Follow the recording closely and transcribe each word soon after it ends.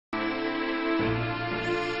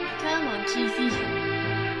on, Keithy.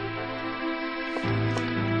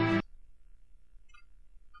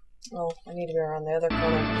 Oh, I need to be around the other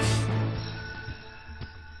corner.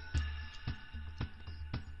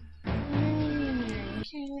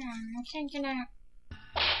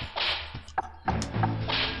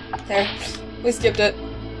 There. We skipped it.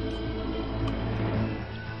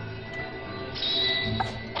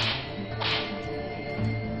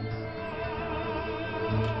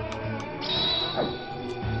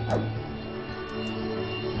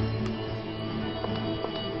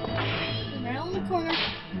 Around the corner.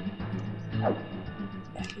 Yeah,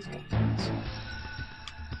 he's gonna come this way.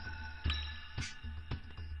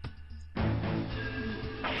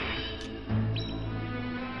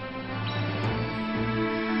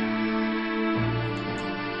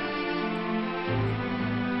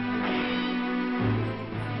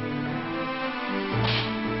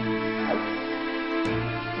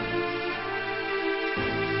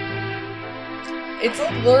 It's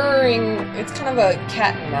alluring. It's kind of a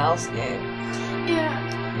cat and mouse game. Yeah.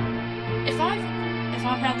 If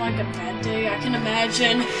I've had like a bad day, I can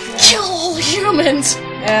imagine kill all humans.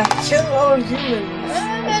 Yeah, kill all humans.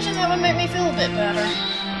 I imagine that would make me feel a bit better.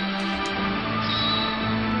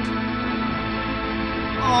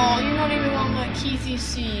 Oh, you're not even gonna let Keithy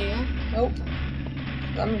see you. Nope.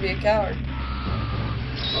 I'm gonna be a coward.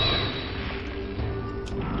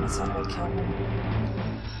 That's not gonna kill him.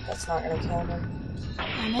 That's not gonna kill him.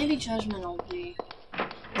 Maybe Judgment will be.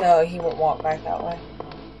 No, he won't walk back that way.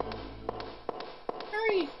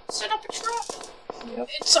 Hurry! Set up a trap! Yep.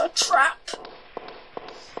 It's a trap!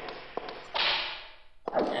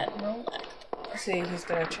 Admiral Actor. See, he's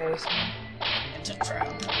gonna chase me. It's a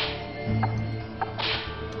trap.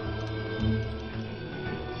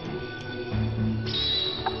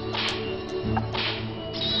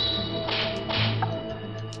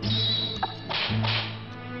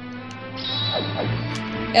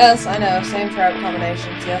 Yes, I know. Same trap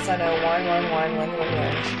combinations. Yes, I know. Wine, wing.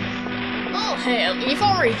 Oh, hey, you've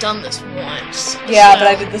already done this once. Yeah, so... but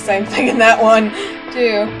I did the same thing in that one,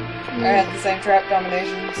 too. I had the same trap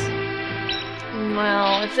combinations.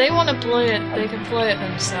 Well, if they want to play it, they can play it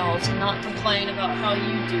themselves and not complain about how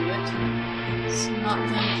you do it. It's not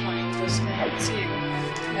them playing this game, it's you.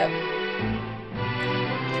 Yep.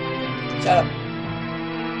 Shut up.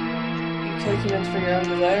 You kill humans for your own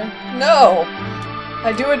desire? No!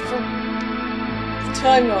 I do it for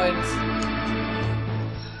Timoids.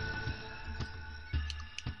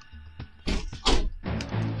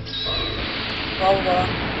 Blah blah blah.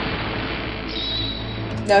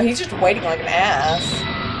 No, he's just waiting like an ass.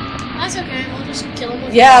 That's okay, we'll just kill him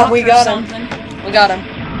with Yeah, a we rock got or him. something. We got him.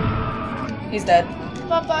 He's dead.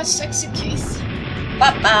 Bye-bye, sexy Keith.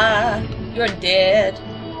 Bye-bye. You're dead.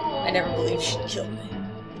 I never believed she'd kill me.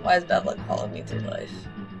 Why is bad luck following me through life?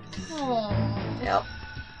 Aww. Yep.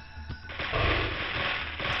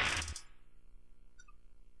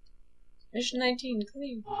 Mission 19,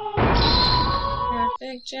 clear.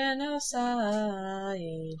 Perfect genocide.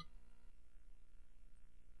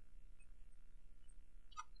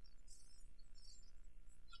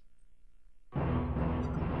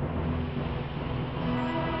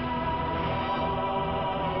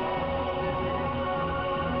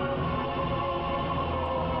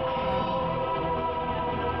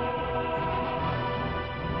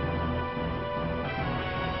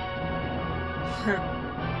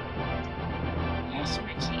 There's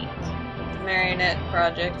my cake. The Marionette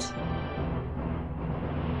Project.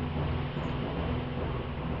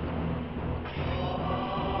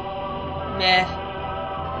 Meh.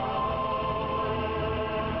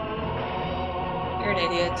 You're an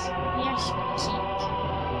idiot. Yes, my king.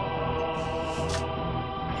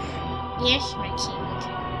 Yes, my king.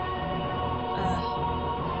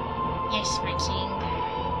 Yes, my king.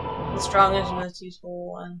 The strongest and most useful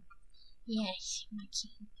one. Yes, my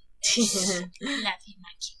king. Love you,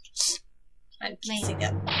 my king. I'm kissing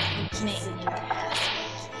up.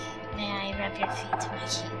 May I rub your feet, my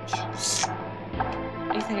king?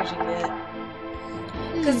 What do you think I should get?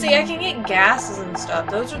 Because, see, I can get gases and stuff.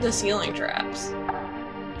 Those are the ceiling traps.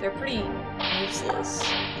 They're pretty useless.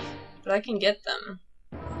 But I can get them.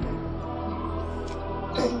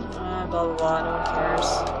 Blah, blah, blah. No one cares.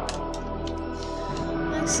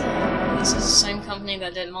 This is the same company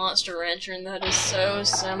that did Monster Rancher, and that is so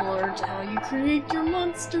similar to how you create your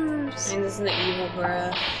monsters. I mean, this is the evil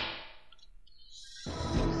breath.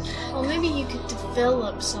 Well, maybe you could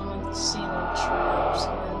develop some of the ceiling traps,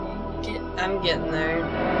 and then you get... I'm getting there.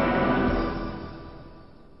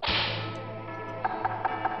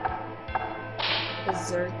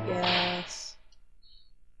 Berserk gas.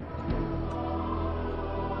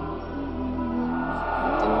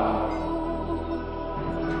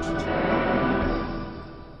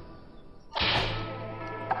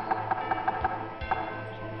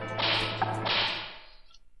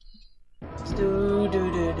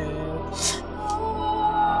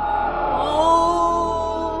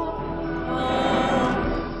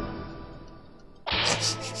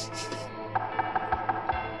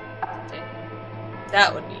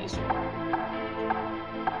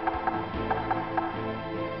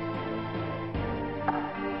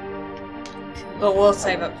 But we'll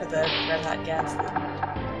save up for the red hot gas then.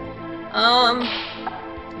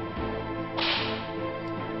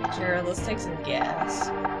 Sure, let's take some gas.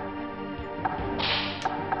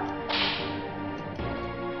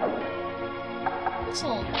 This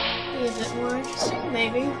will be a bit more interesting,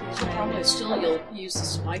 maybe. So probably still you'll use the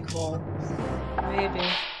spike ball. Maybe.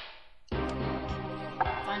 If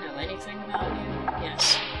I know anything about you,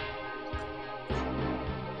 yes.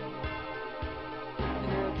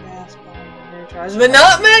 Gas bomb, charge, but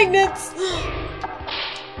not magnets!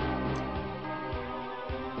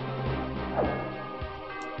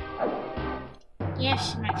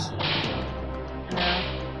 Yes, my king.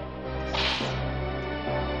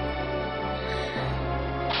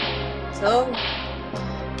 So,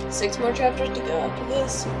 6 more chapters to go after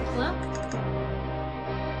this. Well,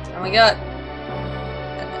 and we got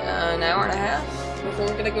an hour and a half before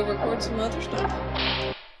we're gonna go record some other stuff.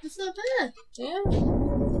 that's not bad. Yeah.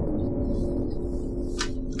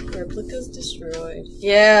 Replica's destroyed.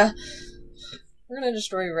 Yeah. We're gonna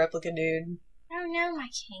destroy Replica, dude. Oh no, my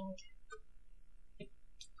king.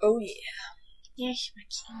 Oh yeah. Yes, my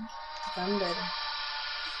king. I'm better.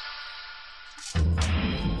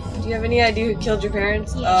 Do you have any idea who killed your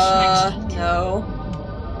parents? Yes, my king. No.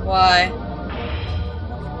 Why?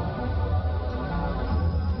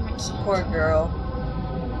 My king. Poor girl.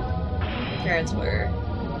 Your parents were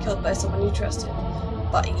killed by someone you trusted.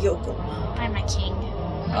 By Yoko. I'm my king.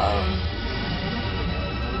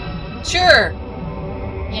 Sure!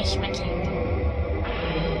 Yes, my king.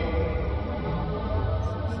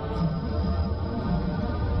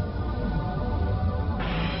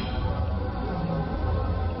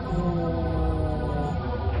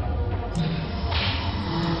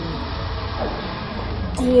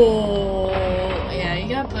 Cool. Yeah, you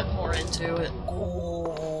gotta put more into it.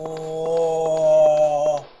 Oh.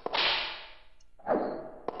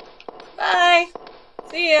 Bye!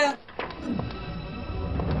 See ya!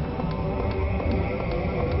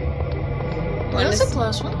 That's a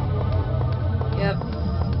close one. Yep.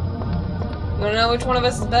 You wanna know which one of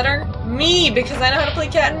us is better? Me! Because I know how to play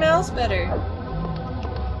cat and mouse better.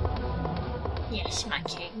 Yes, my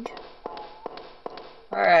king.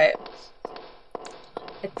 Alright.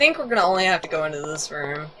 I think we're gonna only have to go into this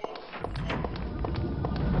room.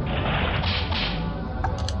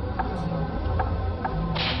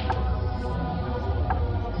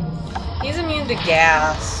 He's immune to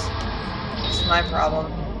gas. That's my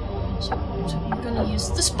problem. So you're gonna use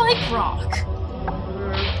the spike rock.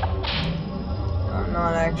 No, I'm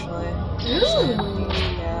not actually. Ooh.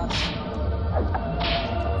 Gas.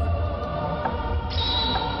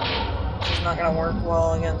 It's not gonna work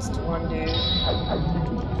well against one dude.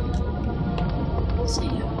 We'll see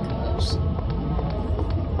how it goes.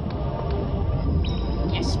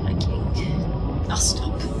 Yes, my king. I'll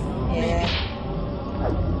stop. Yeah.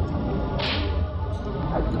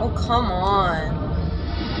 Oh, come on.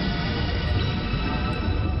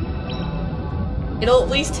 It'll at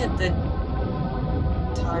least hit the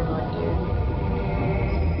time one,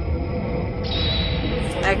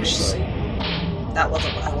 dude. Actually, that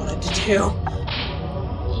wasn't what I wanted to do.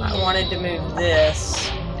 I wanted to move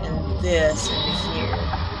this and this into here.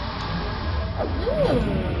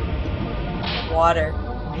 Ooh. Water.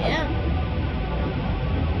 Yeah.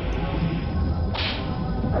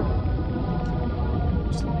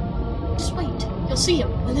 Just wait. You'll see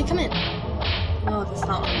them when they come in. No, that's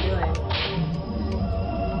not what I'm doing.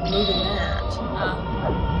 I'm moving that.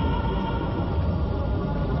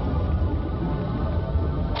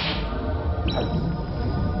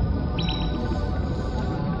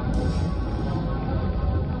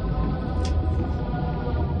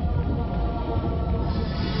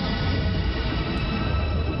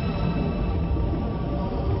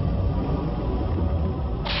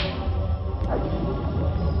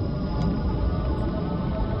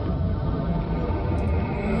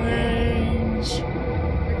 Brains.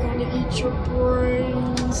 We're gonna eat your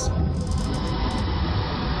brains.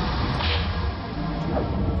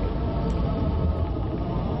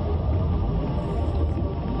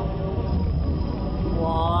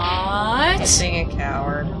 What? Being a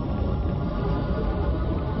coward.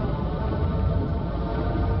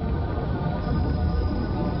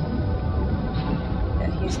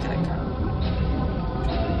 Yeah, he's gonna come.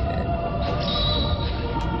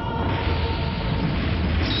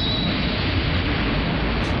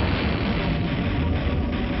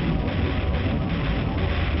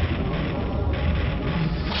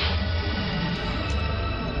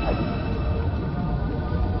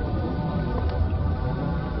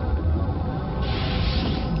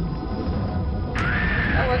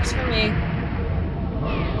 That works for me.